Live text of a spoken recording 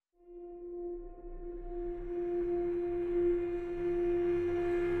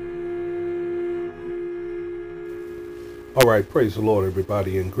All right, praise the Lord,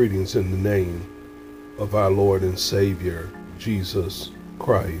 everybody, and greetings in the name of our Lord and Savior, Jesus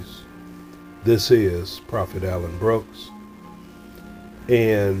Christ. This is Prophet Allen Brooks,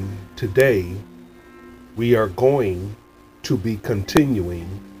 and today we are going to be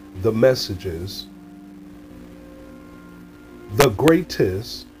continuing the messages, the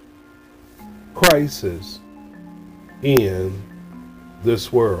greatest crisis in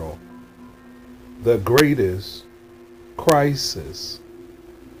this world, the greatest crisis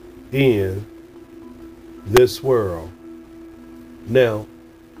in this world. Now,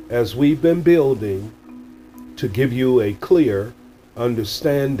 as we've been building to give you a clear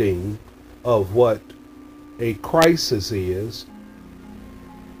understanding of what a crisis is,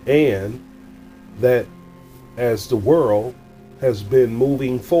 and that as the world has been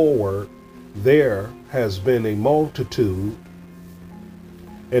moving forward, there has been a multitude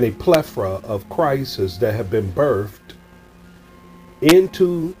and a plethora of crises that have been birthed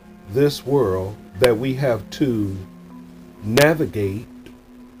into this world that we have to navigate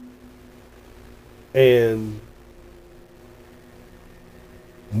and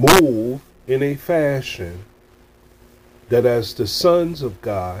move in a fashion that as the sons of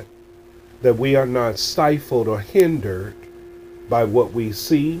God, that we are not stifled or hindered by what we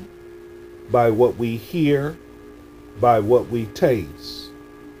see, by what we hear, by what we taste,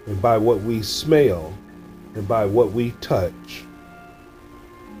 and by what we smell, and by what we touch.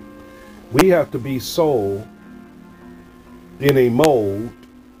 We have to be sold in a mode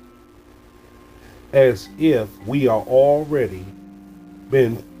as if we are already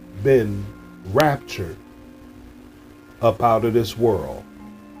been raptured up out of this world.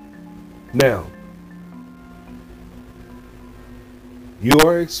 Now, you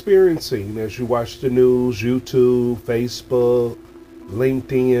are experiencing, as you watch the news, YouTube, Facebook,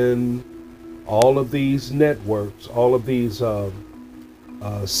 LinkedIn, all of these networks, all of these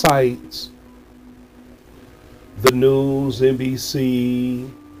sites, the news,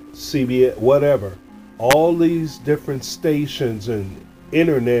 NBC, CBS, whatever, all these different stations and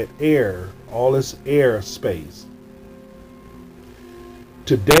internet air, all this airspace.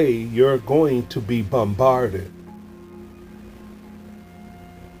 Today, you're going to be bombarded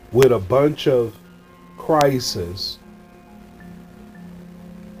with a bunch of crises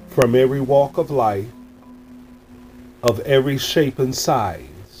from every walk of life, of every shape and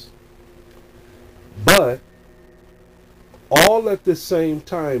size. But all at the same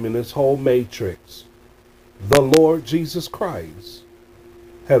time in this whole matrix, the Lord Jesus Christ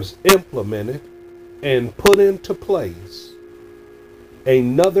has implemented and put into place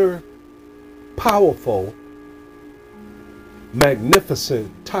another powerful,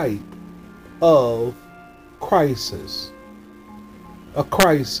 magnificent type of crisis. A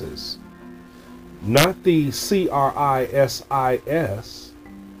crisis. Not the CRISIS,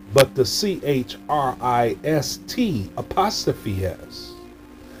 but the CHRIST apostrophe S.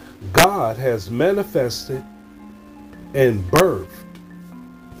 God has manifested and birthed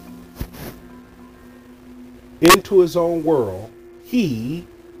into his own world he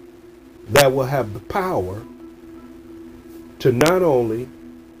that will have the power to not only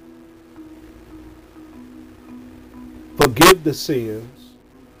forgive the sins,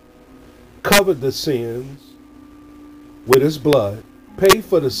 cover the sins with his blood, pay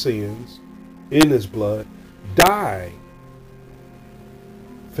for the sins in his blood, die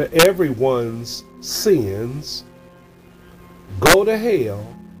for everyone's sins, go to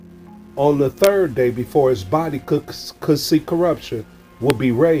hell on the third day before his body could see corruption, will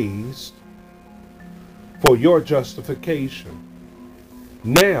be raised for your justification.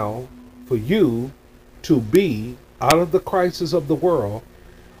 Now, for you to be out of the crisis of the world,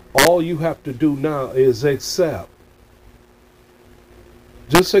 all you have to do now is accept.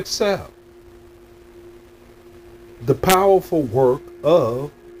 Just accept the powerful work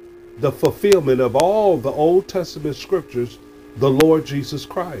of the fulfillment of all the Old Testament scriptures, the Lord Jesus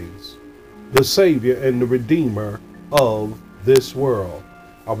Christ, the Savior and the Redeemer of this world.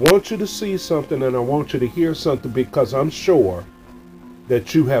 I want you to see something and I want you to hear something, because I'm sure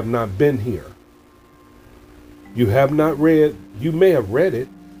that you have not been here. You have not read, you may have read it,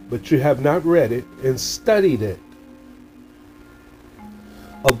 but you have not read it and studied it,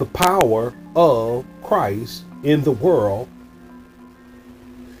 of the power of Christ in the world,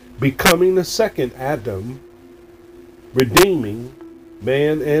 becoming the second Adam, redeeming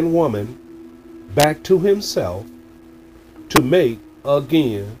man and woman back to himself to make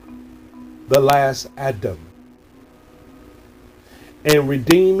again the last Adam, and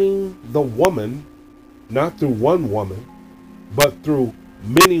redeeming the woman, not through one woman, but through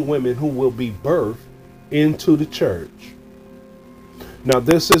many women who will be birthed into the church. Now,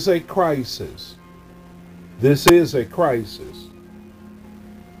 this is a crisis. This is a crisis.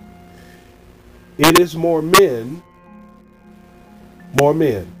 It is more men,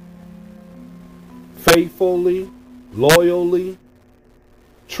 faithfully, loyally,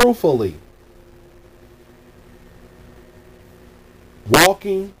 truthfully,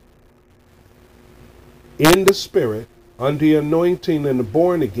 walking in the Spirit, under the anointing and the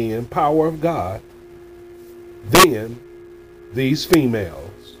born again power of God, than these females.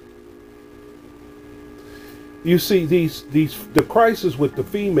 You see, the crisis with the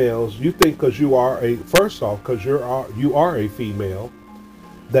females, you think because you are because you are a female,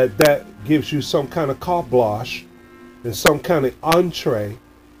 that gives you some kind of carte blanche and some kind of entree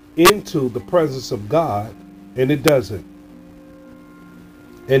into the presence of God, and it doesn't.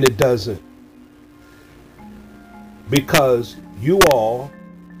 And it doesn't. Because you all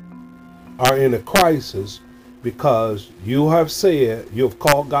are in a crisis, because you have said, you've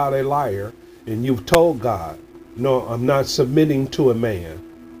called God a liar, and you've told God, no, I'm not submitting to a man.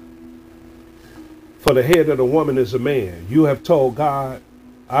 For the head of the woman is a man. You have told God,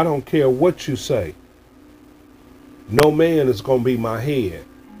 I don't care what you say. No man is going to be my head.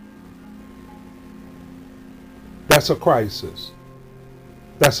 That's a crisis.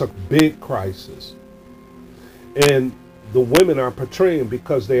 That's a big crisis. And the women are portraying,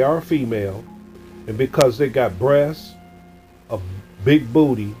 because they are female and because they got breasts, a big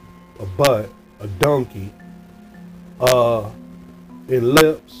booty, a butt, a donkey, and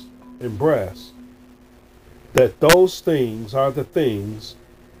lips and breasts, that those things are the things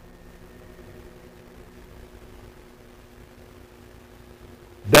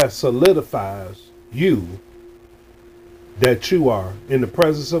that solidifies you, that you are in the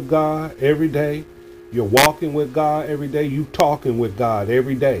presence of God every day. You're walking with God every day. You talking with God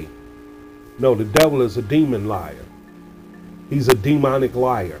every day. No, the devil is a demon liar. He's a demonic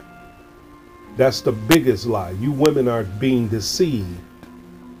liar. That's the biggest lie. You women are being deceived.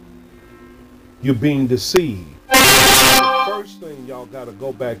 You're being deceived. The first thing y'all got to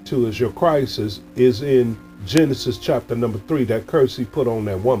go back to is your crisis is in Genesis chapter number 3, that curse he put on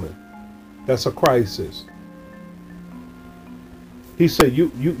that woman. That's a crisis. He said,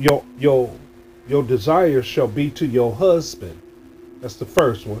 your desire shall be to your husband. That's the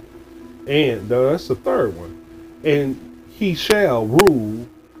first one. And that's the third one. And he shall rule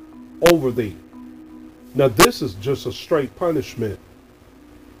over thee. Now this is just a straight punishment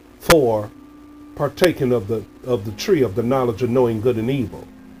for partaking of the tree of the knowledge of knowing good and evil.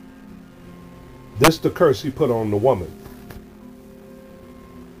 This the curse he put on the woman.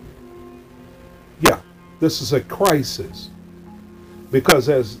 Yeah, this is a crisis. Because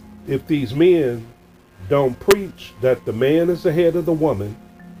if these men don't preach that the man is the head of the woman,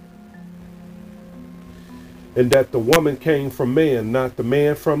 and that the woman came from man, not the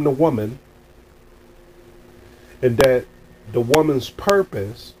man from the woman, and that the woman's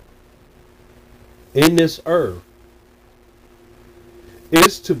purpose in this earth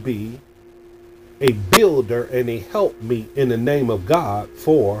is to be a builder and a helpmeet in the name of God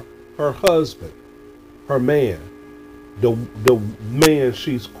for her husband, her man, the man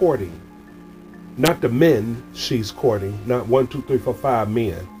she's courting, not the men she's courting, not 1, 2, 3, 4, 5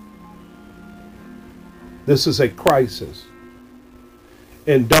 men. This is a crisis.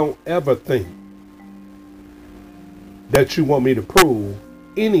 And don't ever think that you want me to prove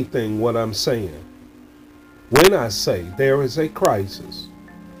anything what I'm saying. When I say there is a crisis,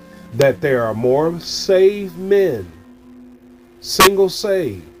 that there are more saved men, single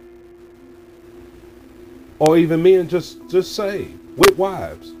saved, or even men just saved with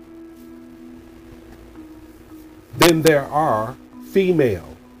wives, than there are female.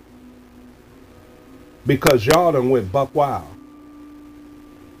 Because y'all done went buck wild.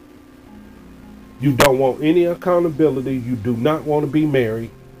 You don't want any accountability. You do not want to be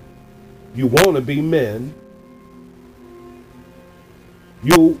married. You want to be men.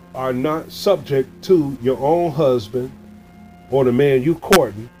 You are not subject to your own husband or the man you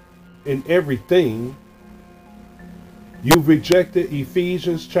courting in everything. You've rejected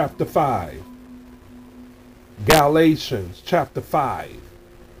Ephesians chapter 5. Galatians chapter 5.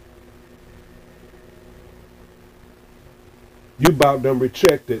 You about done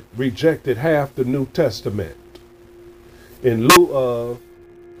rejected half the New Testament. In lieu of,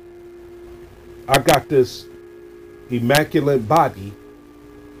 I got this immaculate body,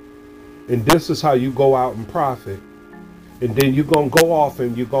 and this is how you go out and profit. And then you're going to go off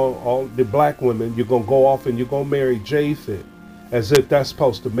and all the black women, you're going to go off and you're going to marry Japheth as if that's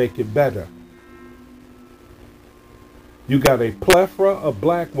supposed to make it better. You got a plethora of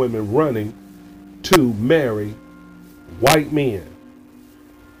black women running to marry white men.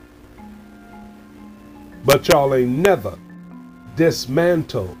 But y'all ain't never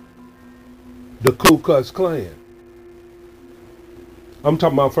dismantled the Ku Klux Klan. I'm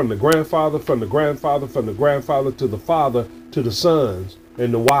talking about from the grandfather, from the grandfather, from the grandfather to the father, to the sons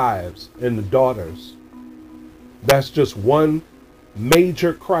and the wives and the daughters. That's just one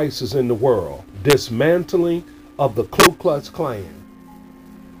major crisis in the world. Dismantling of the Ku Klux Klan.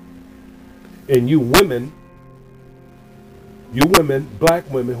 And you women, black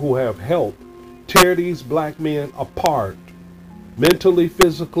women who have helped tear these black men apart, mentally,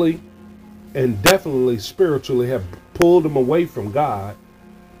 physically, and definitely spiritually, have pulled them away from God.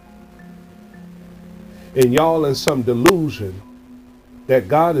 And y'all in some delusion that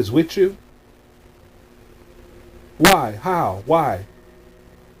God is with you. Why? How? Why?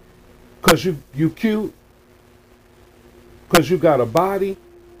 Because you cute? Because you got a body?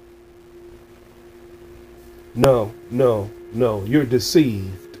 No. You're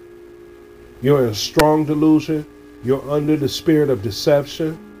deceived. You're in strong delusion. You're under the spirit of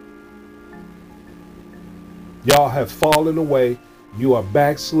deception. Y'all have fallen away. You are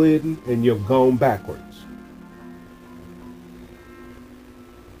backslidden and you've gone backwards.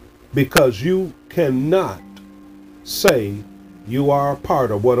 Because you cannot say you are a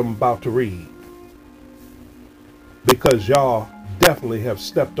part of what I'm about to read. Because y'all definitely have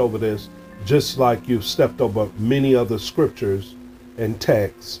stepped over this, just like you've stepped over many other scriptures and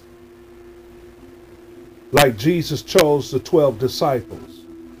texts. Like Jesus chose the 12 disciples.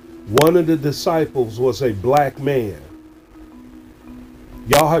 One of the disciples was a black man.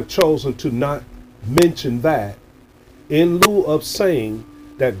 Y'all have chosen to not mention that in lieu of saying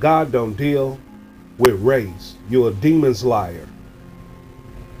that God don't deal with race. You're a demon's liar.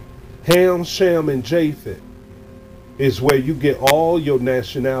 Ham, Shem, and Japheth is where you get all your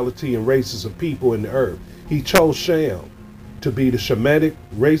nationality and races of people in the earth. He chose Shem to be the Shemitic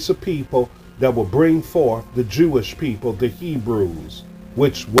race of people that will bring forth the Jewish people, the Hebrews,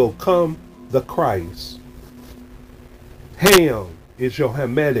 which will come the Christ. Ham is your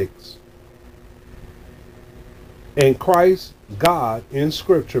Hametics. And Christ, God, in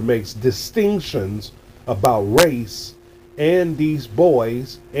Scripture makes distinctions about race and these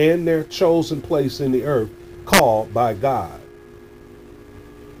boys and their chosen place in the earth called by God.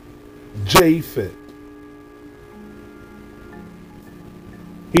 Japheth.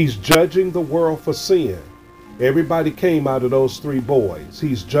 He's judging the world for sin. Everybody came out of those three boys.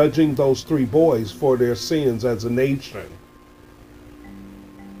 He's judging those three boys for their sins as a nation.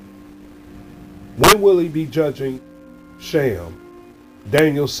 When will he be judging Shem?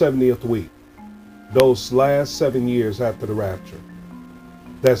 Daniel's 70th week. Those last 7 years after the rapture.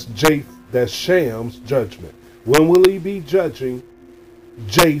 That's Shem's judgment. When will he be judging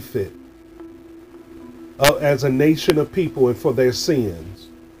Japheth as a nation of people and for their sins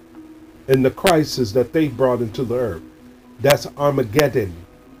and the crisis that they brought into the earth? That's Armageddon.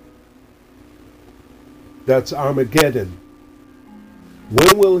 That's Armageddon.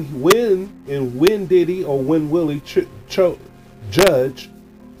 When did he or when will he judge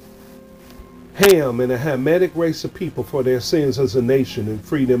Ham and a Hamitic race of people for their sins as a nation and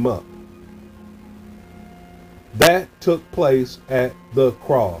free them up? That took place at the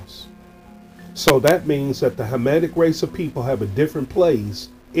cross. So that means that the Hamitic race of people have a different place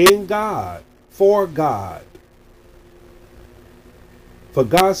in God, for God. For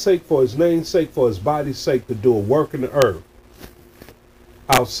God's sake, for his name's sake, for his body's sake, to do a work in the earth.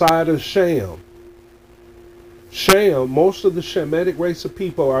 Outside of Shem. Shem, most of the Shemitic race of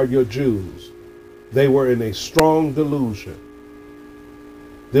people are your Jews. They were in a strong delusion.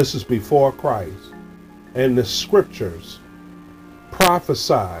 This is before Christ. And the scriptures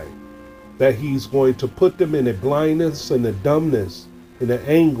prophesied that he's going to put them in a blindness and a dumbness and an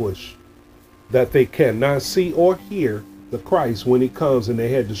anguish that they cannot see or hear the Christ when he comes, and they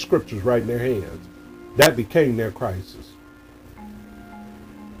had the scriptures right in their hands. That became their crisis.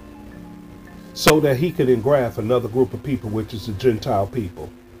 So that he could engraft another group of people, which is the Gentile people.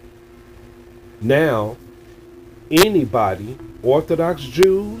 Now, anybody, Orthodox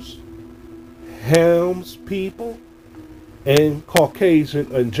Jews, Ham's people, and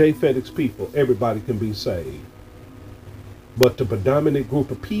Caucasian and Japhetic people, everybody can be saved. But the predominant group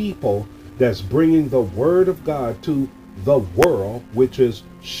of people that's bringing the word of God to the world, which is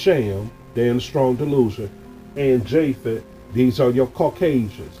Shem, they're in strong delusion, and Japheth, these are your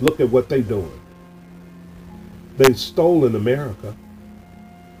Caucasians. Look at what they're doing. They've stolen America.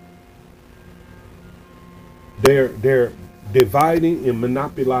 They're dividing and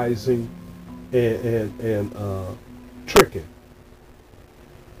monopolizing and tricking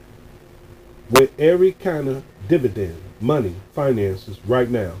with every kind of dividend, money, finances right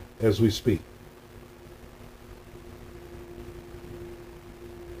now as we speak.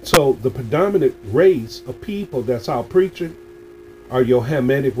 So the predominant race of people that's out preaching are your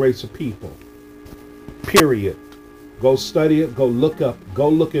Hamitic race of people. Period. Go study it. Go look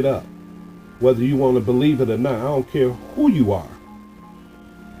it up. Whether you want to believe it or not, I don't care who you are.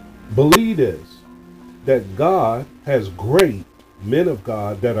 Believe this, that God has great men of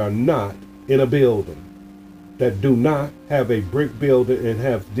God that are not in a building, that do not have a brick building and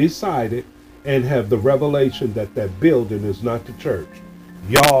have decided and have the revelation that that building is not the church.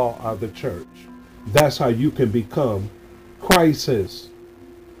 Y'all are the church. That's how you can become crisis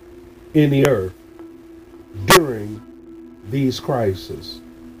in the earth during these crises.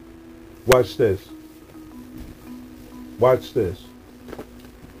 Watch this. Watch this.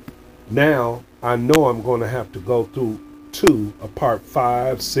 Now, I know I'm going to have to go through a part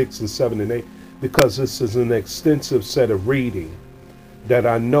 5, 6, and 7, and 8, because this is an extensive set of reading that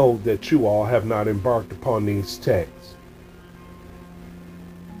I know that you all have not embarked upon these texts.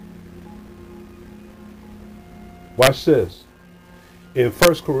 Watch this. In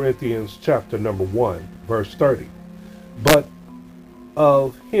 1 Corinthians chapter number 1, verse 30. But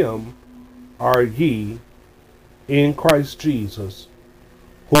of him are ye in Christ Jesus,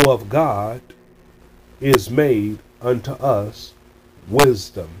 who of God is made unto us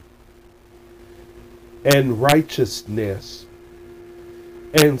wisdom and righteousness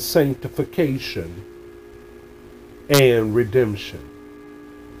and sanctification and redemption.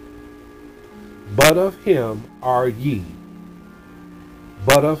 But of him are ye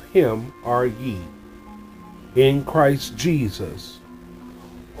in Christ Jesus,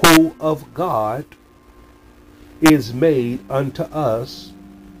 who of God is made unto us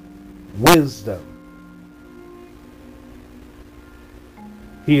wisdom.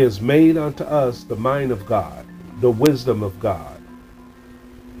 He is made unto us the mind of God, the wisdom of God,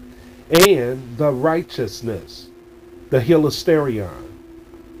 and the righteousness, the hilasterion,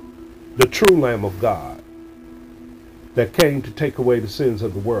 the true Lamb of God that came to take away the sins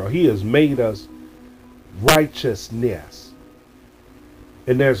of the world. He has made us righteousness.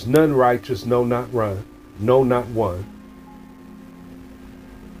 And there's none righteous, no, not one.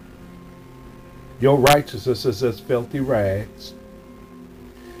 Your righteousness is as filthy rags.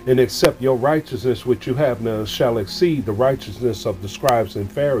 And except your righteousness which you have none shall exceed the righteousness of the scribes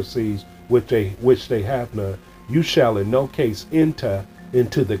and Pharisees which they have none, you shall in no case enter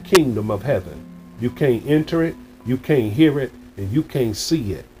into the kingdom of heaven. You can't enter it, you can't hear it, and you can't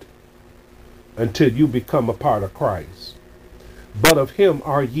see it until you become a part of Christ. But of him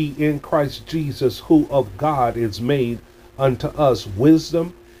are ye in Christ Jesus, who of God is made unto us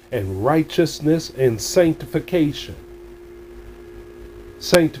wisdom and righteousness and sanctification.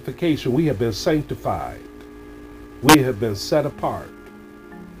 Sanctification, we have been sanctified. We have been set apart.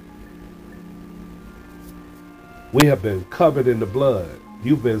 We have been covered in the blood.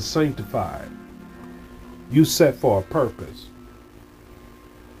 You've been sanctified. You set for a purpose.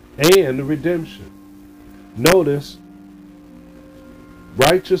 And the redemption. Notice,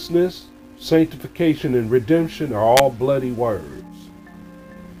 righteousness, sanctification, and redemption are all bloody words.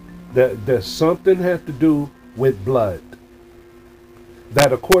 That something has to do with blood.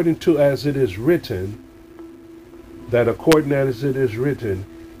 That according as it is written,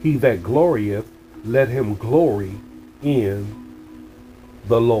 he that glorieth, let him glory in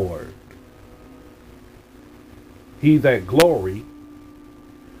the Lord. He that glory,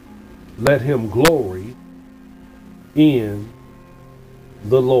 let him glory in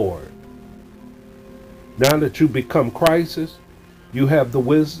the Lord. Now that you become Christ, you have the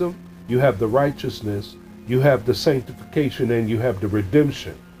wisdom, you have the righteousness, you have the sanctification, and you have the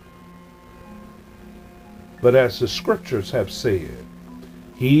redemption. But as the scriptures have said,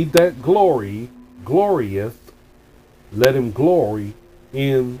 he that glorieth, let him glory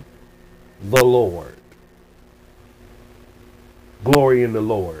in the Lord. Glory in the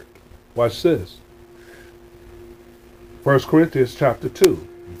Lord. Watch this. 1 Corinthians chapter 2,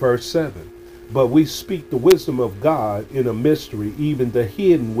 verse 7. But we speak the wisdom of God in a mystery, even the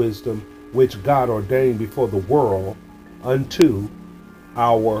hidden wisdom which God ordained before the world unto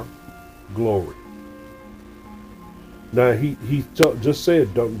our glory. Now he just said,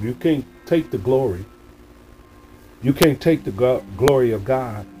 you can't take the glory. You can't take the glory of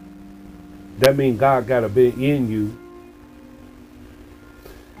God. That means God got to be in you,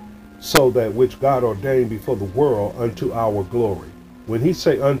 so that which God ordained before the world unto our glory. When he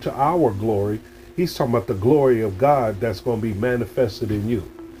say unto our glory, he's talking about the glory of God that's going to be manifested in you.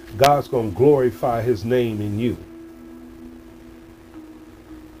 God's going to glorify his name in you.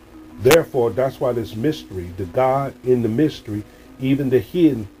 Therefore, that's why this mystery, the God in the mystery, even the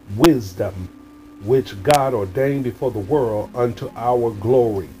hidden wisdom, which God ordained before the world unto our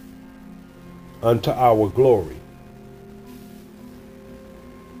glory. Unto our glory.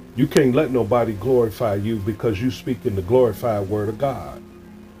 You can't let nobody glorify you because you speak in the glorified word of God.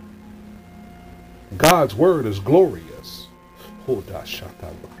 God's word is glorious.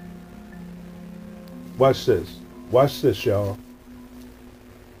 Watch this. Watch this, y'all.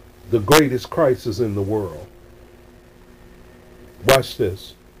 The greatest crisis in the world. Watch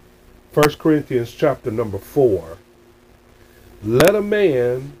this. 1 Corinthians chapter number 4. Let a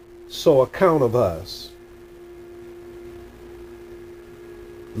man so account of us.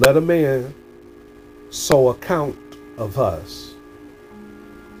 Let a man so account of us.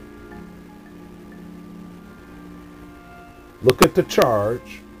 Look at the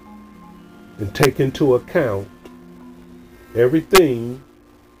charge and take into account everything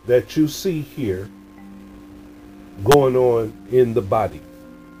that you see here going on in the body.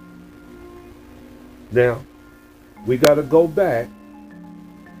 Now, we got to go back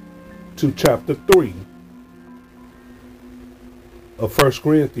to chapter 3 of 1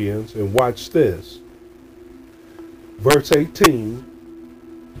 Corinthians and watch this. Verse 18,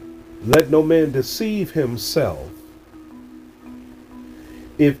 let no man deceive himself.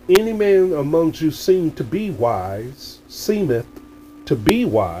 If any man amongst you seemeth to be wise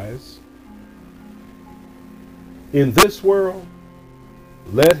in this world,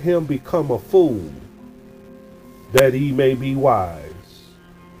 let him become a fool, that he may be wise.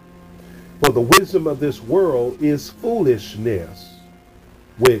 For the wisdom of this world is foolishness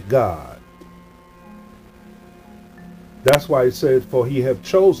with God. That's why he said, for he hath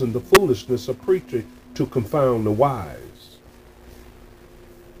chosen the foolishness of preaching to confound the wise.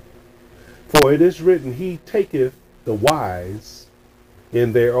 For it is written, he taketh the wise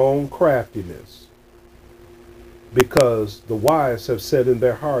in their own craftiness. Because the wise have said in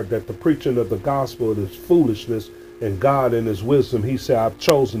their heart that the preaching of the gospel is foolishness, and God in his wisdom, he said, I've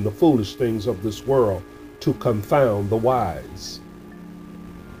chosen the foolish things of this world to confound the wise,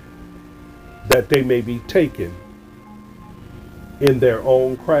 that they may be taken in their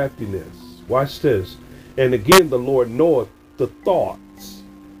own craftiness. Watch this. And again, the Lord knoweth the thoughts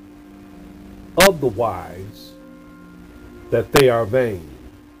of the wise, that they are vain.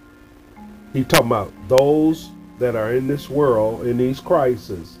 He talking about those that are in this world, in these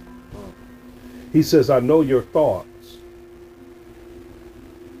crises. He says, I know your thoughts,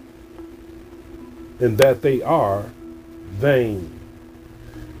 and that they are vain.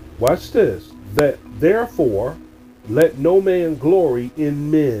 Watch this. That therefore let no man glory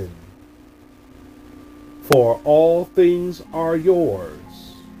in men, for all things are yours.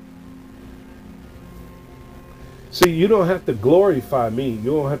 See, you don't have to glorify me.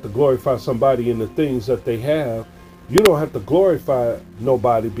 You don't have to glorify somebody in the things that they have. You don't have to glorify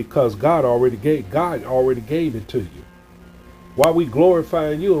nobody because God already gave it to you. Why we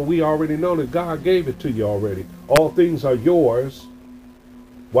glorifying you, and we already know that God gave it to you already. All things are yours.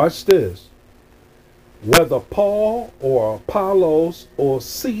 Watch this. Whether Paul or Apollos or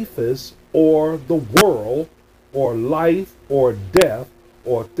Cephas or the world or life or death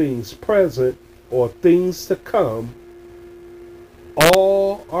or things present or things to come,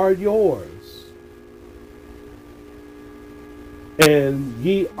 all are yours. And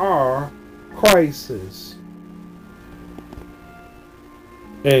ye are Christ's.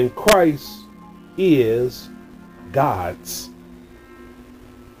 And Christ is God's.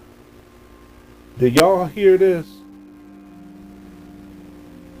 Do y'all hear this?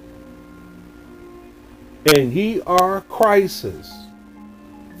 And ye are Christ's.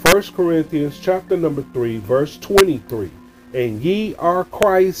 1 Corinthians chapter number 3, verse 23. And ye are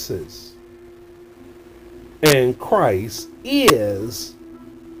Christ's. And Christ is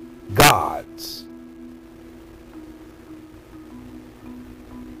God's.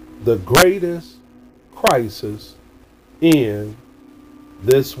 The greatest crisis in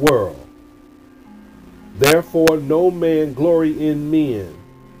this world. Therefore no man glory in men,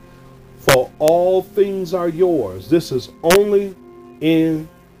 for all things are yours. This is only in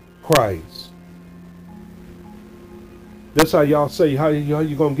Christ. That's how y'all say, how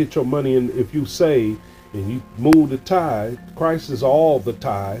you going to get your money in if you save and you move the tithe. Christ is all the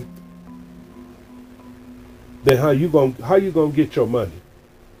tithe. Then how you going to get your money?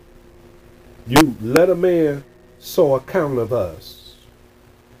 You let a man so account of us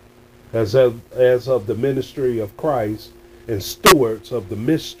as of the ministry of Christ and stewards of the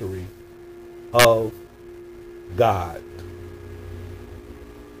mystery of God.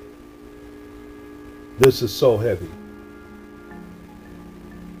 This is so heavy.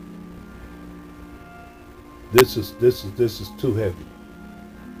 This is too heavy.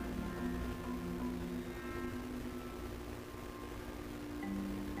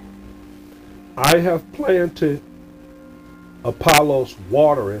 I have planted, Apollos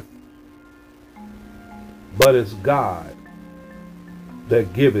watereth, but it's God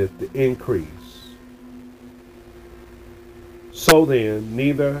that giveth the increase. So then,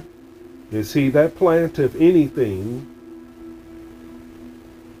 neither is he that planteth anything.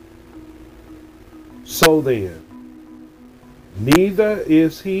 So then, neither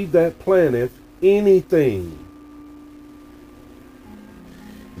is he that planteth anything,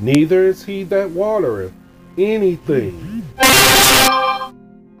 neither is he that watereth anything,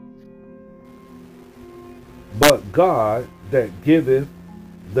 but God that giveth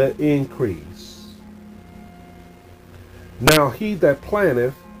the increase. Now he that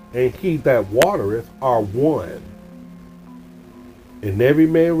planteth and he that watereth are one, and every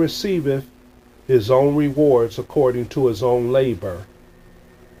man receiveth his own rewards according to his own labor.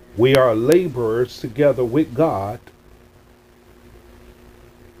 We are laborers together with God.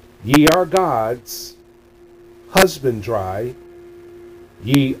 Ye are God's husbandry,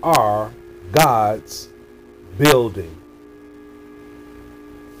 ye are God's building.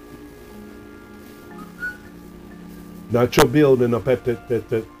 Not your building up at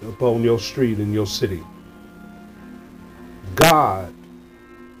up on your street in your city. God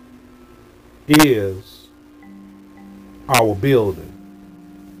is our building.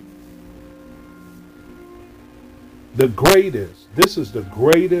 This is the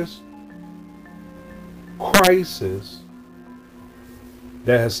greatest crisis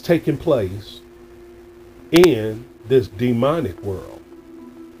that has taken place in this demonic world.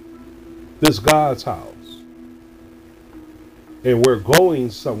 This God's house. And we're going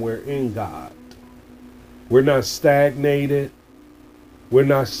somewhere in God. We're not stagnated. We're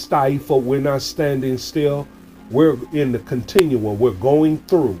not stifled. We're not standing still. We're in the continuum. We're going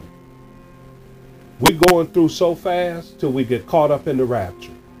through. We're going through so fast till we get caught up in the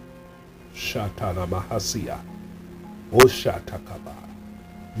rapture. Shatana Mahasia. Oshatakaba.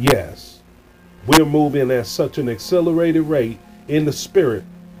 Yes, we're moving at such an accelerated rate in the spirit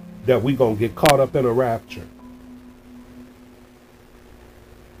that we're going to get caught up in a rapture.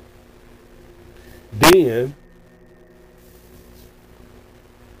 Then,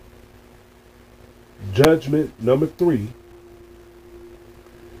 judgment number 3,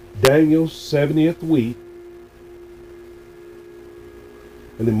 Daniel's 70th week,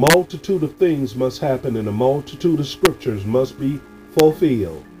 and a multitude of things must happen, and a multitude of scriptures must be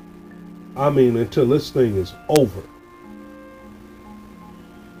fulfilled. I mean, until this thing is over.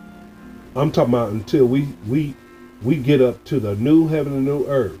 I'm talking about until we get up to the new heaven and new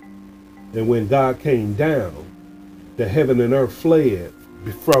earth. And when God came down, the heaven and earth fled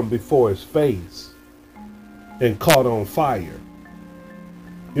from before his face and caught on fire.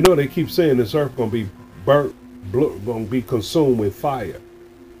 You know, they keep saying this earth going to be burnt, going to be consumed with fire.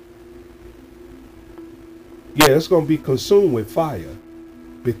 Yeah, it's going to be consumed with fire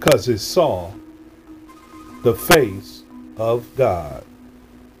because it saw the face of God.